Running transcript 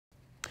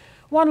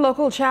One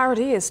local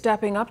charity is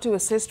stepping up to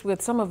assist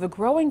with some of the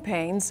growing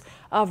pains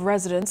of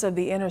residents of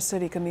the inner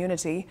city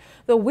community.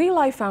 The We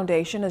Life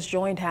Foundation has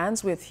joined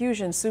hands with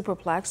Fusion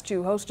Superplex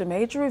to host a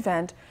major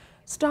event,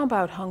 Stomp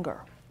Out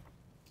Hunger.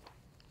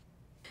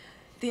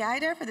 The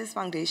idea for this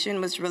foundation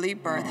was really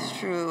birthed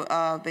through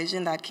a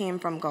vision that came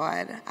from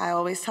God. I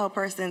always tell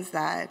persons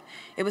that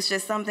it was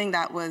just something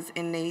that was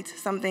innate,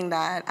 something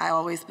that I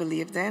always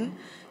believed in.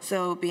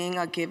 So being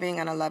a giving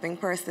and a loving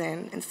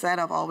person, instead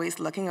of always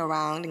looking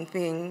around and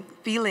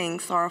feeling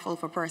sorrowful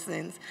for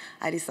persons,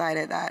 I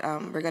decided that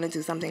we're going to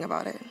do something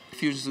about it.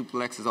 Fusion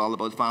Superplex is all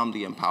about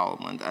family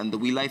empowerment, and the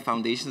We Life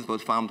Foundation is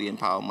about family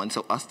empowerment.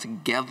 So us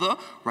together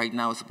right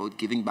now is about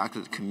giving back to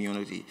the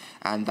community,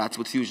 and that's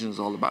what Fusion is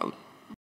all about.